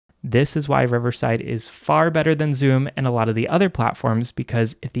This is why Riverside is far better than Zoom and a lot of the other platforms,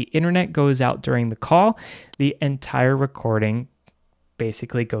 because if the internet goes out during the call, the entire recording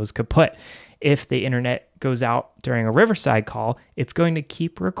basically goes kaput. If the internet goes out during a Riverside call, it's going to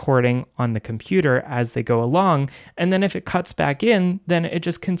keep recording on the computer as they go along, and then if it cuts back in, then it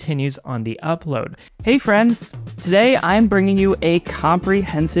just continues on the upload. Hey friends! Today I'm bringing you a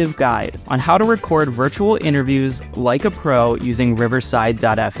comprehensive guide on how to record virtual interviews like a pro using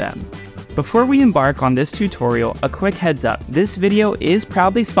Riverside.fm. Before we embark on this tutorial, a quick heads up. This video is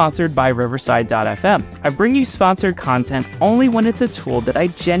proudly sponsored by Riverside.fm. I bring you sponsored content only when it's a tool that I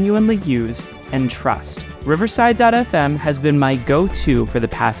genuinely use and trust. Riverside.fm has been my go-to for the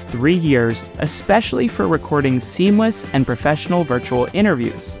past 3 years, especially for recording seamless and professional virtual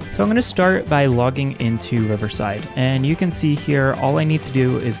interviews. So I'm going to start by logging into Riverside, and you can see here all I need to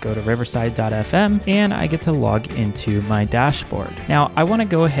do is go to Riverside.fm and I get to log into my dashboard. Now I want to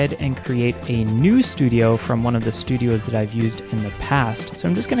go ahead and create a new studio from one of the studios that I've used in the past. So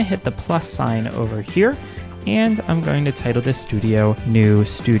I'm just going to hit the plus sign over here, and I'm going to title this studio New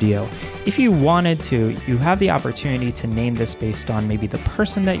Studio. If you wanted to, you have the opportunity to name this based on maybe the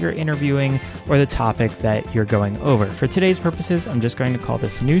person that you're interviewing or the topic that you're going over. For today's purposes, I'm just going to call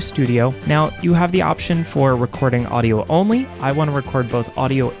this New Studio. Now, you have the option for recording audio only. I want to record both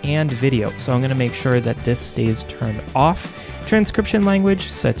audio and video, so I'm going to make sure that this stays turned off. Transcription language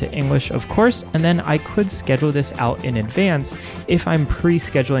set to English, of course, and then I could schedule this out in advance if I'm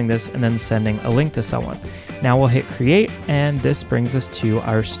pre-scheduling this and then sending a link to someone. Now we'll hit create, and this brings us to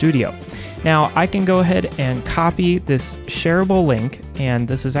our studio. Now I can go ahead and copy this shareable link, and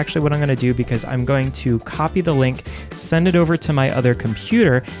this is actually what I'm going to do because I'm going to copy the link, send it over to my other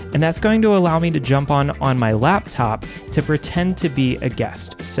computer, and that's going to allow me to jump on my laptop to pretend to be a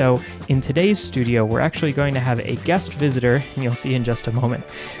guest. So in today's studio, we're actually going to have a guest visitor, and you'll see in just a moment.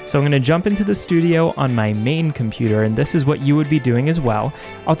 So I'm going to jump into the studio on my main computer, and this is what you would be doing as well.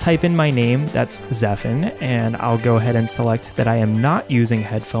 I'll type in my name, that's Zephin, and I'll go ahead and select that I am not using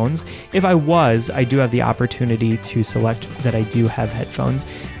headphones. If I do have the opportunity to select that I do have headphones,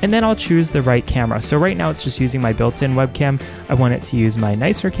 and then I'll choose the right camera. So right now it's just using my built-in webcam. I want it to use my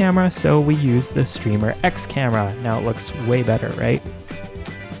nicer camera, so we use the Streamer X camera. Now it looks way better, right?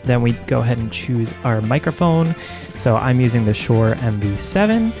 Then we go ahead and choose our microphone. So I'm using the Shure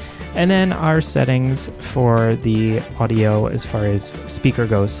MV7. And then our settings for the audio as far as speaker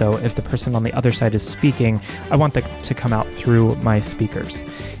goes. So if the person on the other side is speaking, I want that to come out through my speakers.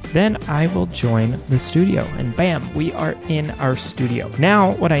 Then I will join the studio, and bam, we are in our studio.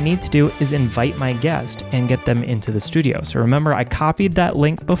 Now, what I need to do is invite my guest and get them into the studio. So remember, I copied that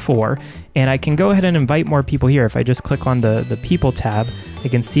link before, and I can go ahead and invite more people here. If I just click on the People tab, I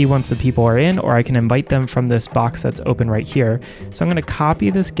can see once the people are in, or I can invite them from this box that's open right here. So I'm going to copy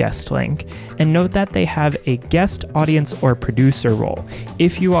this guest link, and note that they have a guest, audience, or producer role.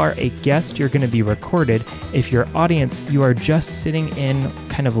 If you are a guest, you're going to be recorded. If you're audience, you are just sitting in,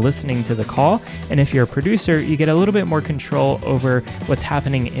 kind of listening to the call. And if you're a producer, you get a little bit more control over what's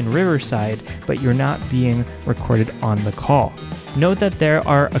happening in Riverside, but you're not being recorded on the call. Note that there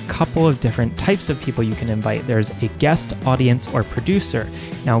are a couple of different types of people you can invite. There's a guest, audience, or producer.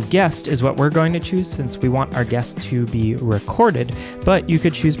 Now, guest is what we're going to choose since we want our guest to be recorded, but you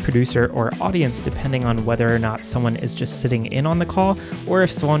could choose producer or audience depending on whether or not someone is just sitting in on the call or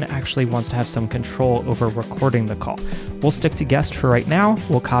if someone actually wants to have some control over recording the call. We'll stick to guest for right now.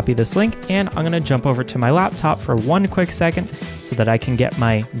 We'll copy this link, and I'm going to jump over to my laptop for one quick second so that I can get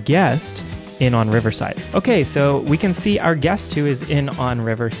my guest in on Riverside. Okay, so we can see our guest who is in on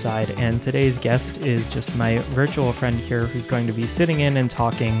Riverside, and today's guest is just my virtual friend here who's going to be sitting in and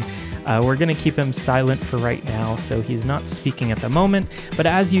talking. We're going to keep him silent for right now, so he's not speaking at the moment, but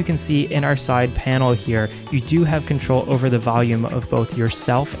as you can see in our side panel here, you do have control over the volume of both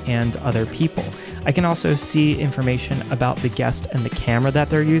yourself and other people. I can also see information about the guest and the camera that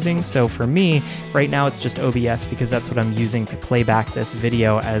they're using. So for me, right now it's just OBS because that's what I'm using to play back this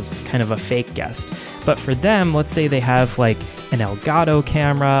video as kind of a fake guest. But for them, let's say they have like an Elgato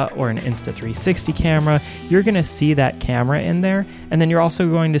camera or an Insta360 camera, you're going to see that camera in there. And then you're also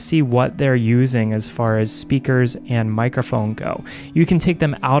going to see what they're using as far as speakers and microphone go. You can take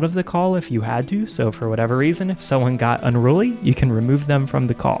them out of the call if you had to. So for whatever reason, if someone got unruly, you can remove them from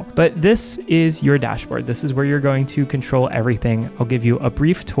the call. But this is your dashboard. This is where you're going to control everything. I'll give you a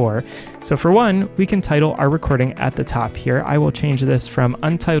brief tour. So for one, we can title our recording at the top here. I will change this from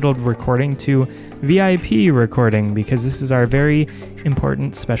untitled recording to VIP recording because this is our very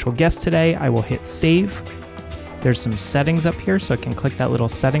important special guest today. I will hit save. There's some settings up here, so I can click that little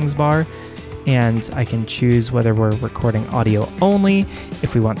settings bar. and I can choose whether we're recording audio only.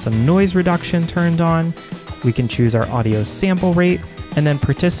 If we want some noise reduction turned on, we can choose our audio sample rate, and then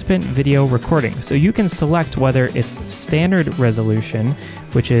participant video recording. So you can select whether it's standard resolution,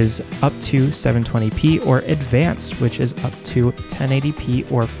 which is up to 720p, or advanced, which is up to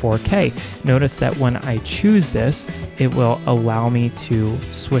 1080p or 4K. Notice that when I choose this, it will allow me to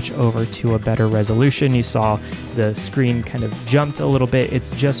switch over to a better resolution. You saw the screen kind of jumped a little bit.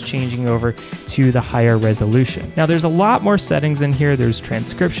 It's just changing over to the higher resolution. Now there's a lot more settings in here. There's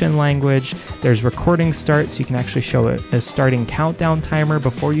transcription language, there's recording start, so you can actually show a starting countdown timer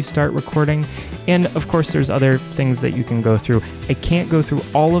before you start recording. And of course, there's other things that you can go through. I can't go through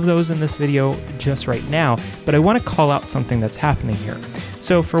all of those in this video just right now, but I want to call out something that's happening here.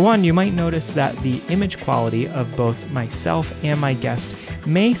 So for one, you might notice that the image quality of both myself and my guest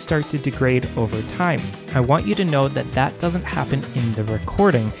may start to degrade over time. I want you to know that that doesn't happen in the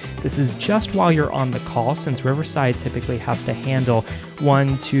recording. This is just while you're on the call, since Riverside typically has to handle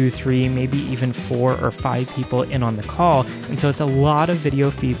 1, 2, 3, maybe even 4 or 5 people in on the call. And so it's a lot of video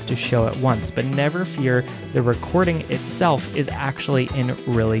feeds to show at once, but never fear, the recording itself is actually in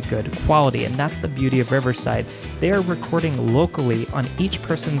really good quality. And that's the beauty of Riverside. They are recording locally on each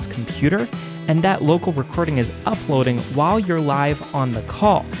person's computer, and that local recording is uploading while you're live on the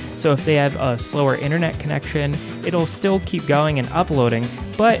call. So if they have a slower internet connection, it'll still keep going and uploading,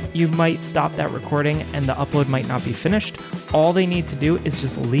 but you might stop that recording and the upload might not be finished. All they need to do is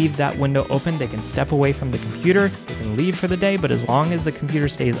just leave that window open. They can step away from the computer, they can leave for the day, but as long as the computer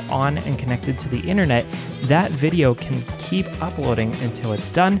stays on and connected to the internet, that video can keep uploading until it's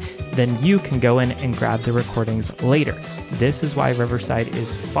done. Then you can go in and grab the recordings later. This is why Riverside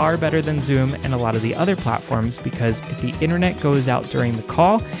is far better than Zoom and a lot of the other platforms, because if the internet goes out during the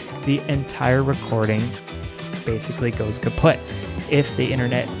call, the entire recording basically goes kaput. If the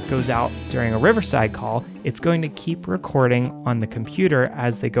internet goes out during a Riverside call, it's going to keep recording on the computer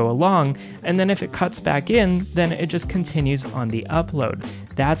as they go along, and then if it cuts back in, then it just continues on the upload.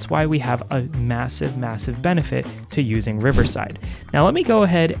 That's why we have a massive, massive benefit to using Riverside. Now let me go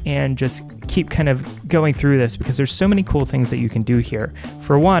ahead and just keep kind of going through this, because there's so many cool things that you can do here.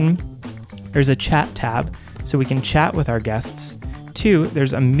 For one, there's a chat tab, so we can chat with our guests. 2,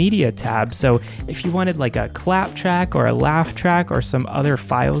 there's a media tab, so if you wanted like a clap track or a laugh track or some other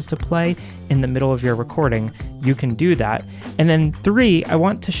files to play in the middle of your recording, you can do that. And then 3, I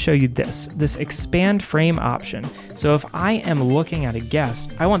want to show you this expand frame option. So if I am looking at a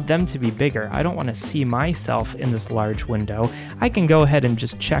guest, I want them to be bigger. I don't want to see myself in this large window. I can go ahead and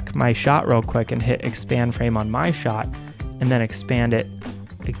just check my shot real quick and hit expand frame on my shot, and then expand it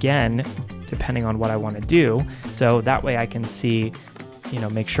again depending on what I want to do. So that way I can see,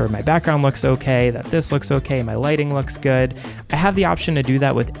 make sure my background looks okay, that this looks okay, my lighting looks good. I have the option to do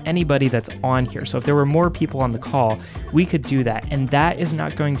that with anybody that's on here. So if there were more people on the call, we could do that. And that is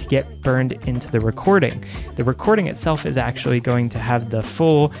not going to get burned into the recording. The recording itself is actually going to have the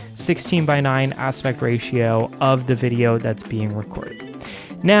full 16:9 aspect ratio of the video that's being recorded.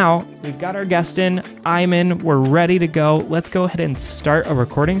 Now, we've got our guest in, I'm in, we're ready to go. Let's go ahead and start a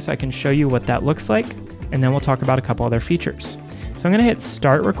recording so I can show you what that looks like, and then we'll talk about a couple other features. So I'm gonna hit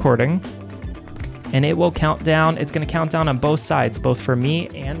start recording, and it will count down. It's gonna count down on both sides, both for me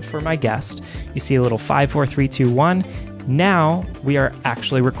and for my guest. You see a little 5, 4, 3, 2, 1. Now we are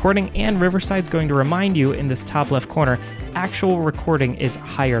actually recording, and Riverside's going to remind you in this top left corner, actual recording is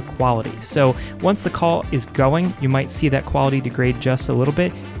higher quality. So once the call is going, you might see that quality degrade just a little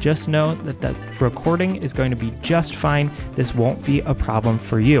bit. Just know that the recording is going to be just fine. This won't be a problem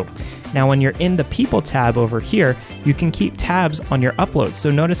for you. Now, when you're in the People tab over here, you can keep tabs on your uploads.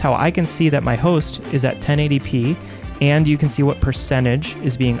 So notice how I can see that my host is at 1080p, and you can see what percentage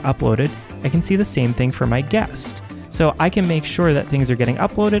is being uploaded. I can see the same thing for my guest. So I can make sure that things are getting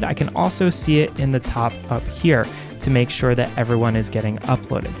uploaded. I can also see it in the top up here to make sure that everyone is getting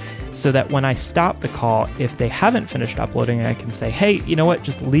uploaded. So that when I stop the call, if they haven't finished uploading, I can say, hey, you know what,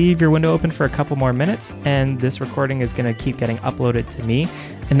 just leave your window open for a couple more minutes, and this recording is gonna keep getting uploaded to me,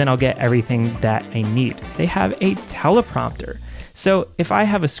 and then I'll get everything that I need. They have a teleprompter. So if I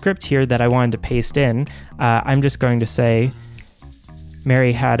have a script here that I wanted to paste in, I'm just going to say,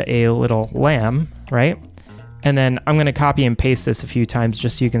 Mary had a little lamb, right? And then I'm gonna copy and paste this a few times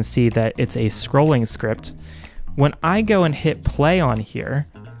just so you can see that it's a scrolling script. When I go and hit play on here,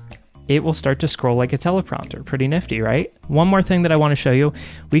 it will start to scroll like a teleprompter. Pretty nifty, right? One more thing that I want to show you,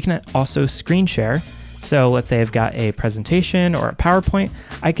 we can also screen share. So let's say I've got a presentation or a PowerPoint,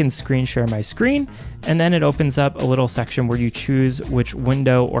 I can screen share my screen, and then it opens up a little section where you choose which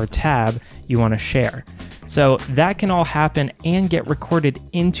window or tab you want to share. So that can all happen and get recorded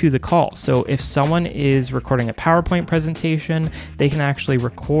into the call. So if someone is recording a PowerPoint presentation, they can actually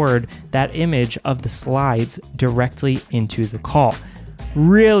record that image of the slides directly into the call.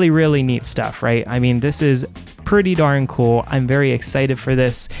 Really, really neat stuff, right? I mean, this is pretty darn cool. I'm very excited for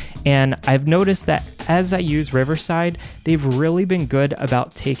this. And I've noticed that as I use Riverside, they've really been good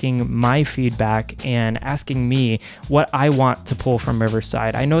about taking my feedback and asking me what I want to pull from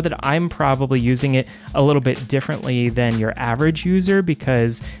Riverside. I know that I'm probably using it a little bit differently than your average user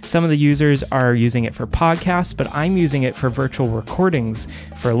because some of the users are using it for podcasts, but I'm using it for virtual recordings,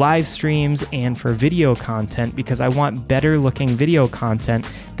 for live streams, and for video content because I want better looking video content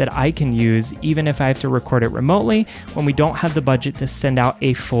that I can use even if I have to record it remotely when we don't have the budget to send out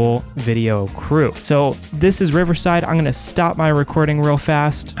a full video crew. So this is Riverside. I'm going to stop my recording real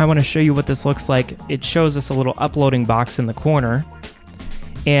fast. I want to show you what this looks like. It shows us a little uploading box in the corner.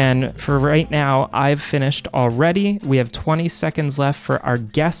 And for right now, I've finished already. We have 20 seconds left for our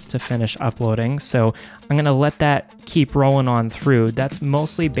guest to finish uploading. So I'm going to let that keep rolling on through. That's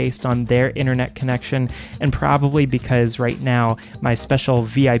mostly based on their internet connection and probably because right now my special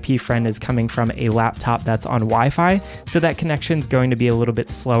VIP friend is coming from a laptop that's on Wi-Fi. So that connection is going to be a little bit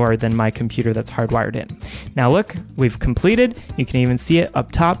slower than my computer that's hardwired in. Now look, we've completed. You can even see it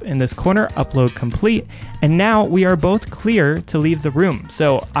up top in this corner, upload complete. And now we are both clear to leave the room.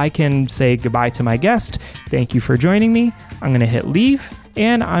 So I can say goodbye to my guest. Thank you for joining me. I'm going to hit leave.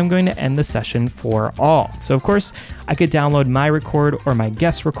 And I'm going to end the session for all. So of course, I could download my record or my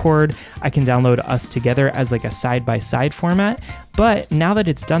guest record. I can download us together as like a side-by-side format. But now that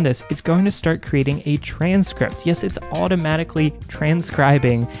it's done this, it's going to start creating a transcript. Yes, it's automatically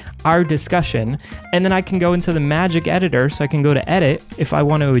transcribing our discussion. And then I can go into the magic editor. So I can go to edit. If I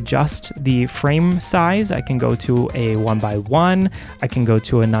want to adjust the frame size, I can go to a 1:1. I can go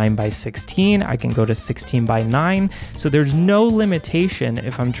to a 9:16. I can go to 16:9. So there's no limitation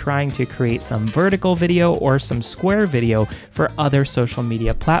if I'm trying to create some vertical video or some square video for other social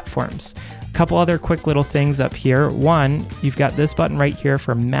media platforms. A couple other quick little things up here. One, you've got this button right here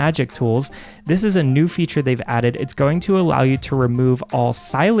for Magic Tools. This is a new feature they've added. It's going to allow you to remove all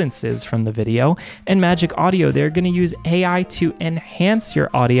silences from the video. And Magic Audio, they're going to use AI to enhance your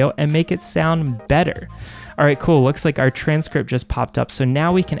audio and make it sound better. All right, cool. Looks like our transcript just popped up. So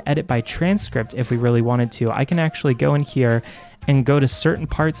now we can edit by transcript if we really wanted to. I can actually go in here and go to certain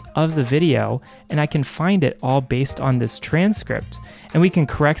parts of the video and I can find it all based on this transcript. And we can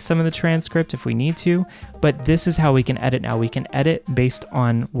correct some of the transcript if we need to, but this is how we can edit now. We can edit based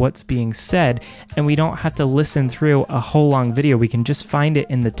on what's being said and we don't have to listen through a whole long video. We can just find it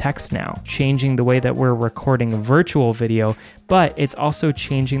in the text now, changing the way that we're recording a virtual video, but it's also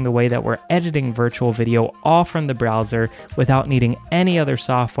changing the way that we're editing virtual video all from the browser without needing any other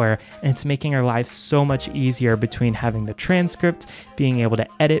software. And it's making our lives so much easier between having the transcript, being able to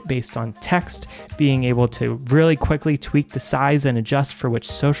edit based on text, being able to really quickly tweak the size and adjust for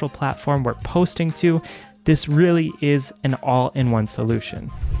which social platform we're posting to. This really is an all-in-one solution.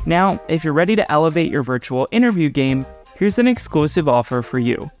 Now, if you're ready to elevate your virtual interview game, here's an exclusive offer for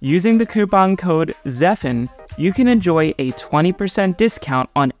you. Using the coupon code ZEPHIN, you can enjoy a 20% discount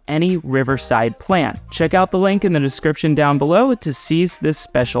on any Riverside plan. Check out the link in the description down below to seize this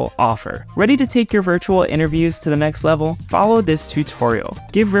special offer. Ready to take your virtual interviews to the next level? Follow this tutorial.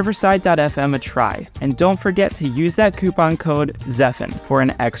 Give Riverside.fm a try, and don't forget to use that coupon code ZEPHIN for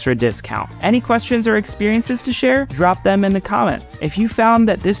an extra discount. Any questions or experiences to share? Drop them in the comments. If you found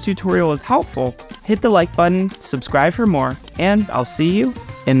that this tutorial was helpful, hit the like button, subscribe for more, and I'll see you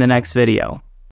in the next video.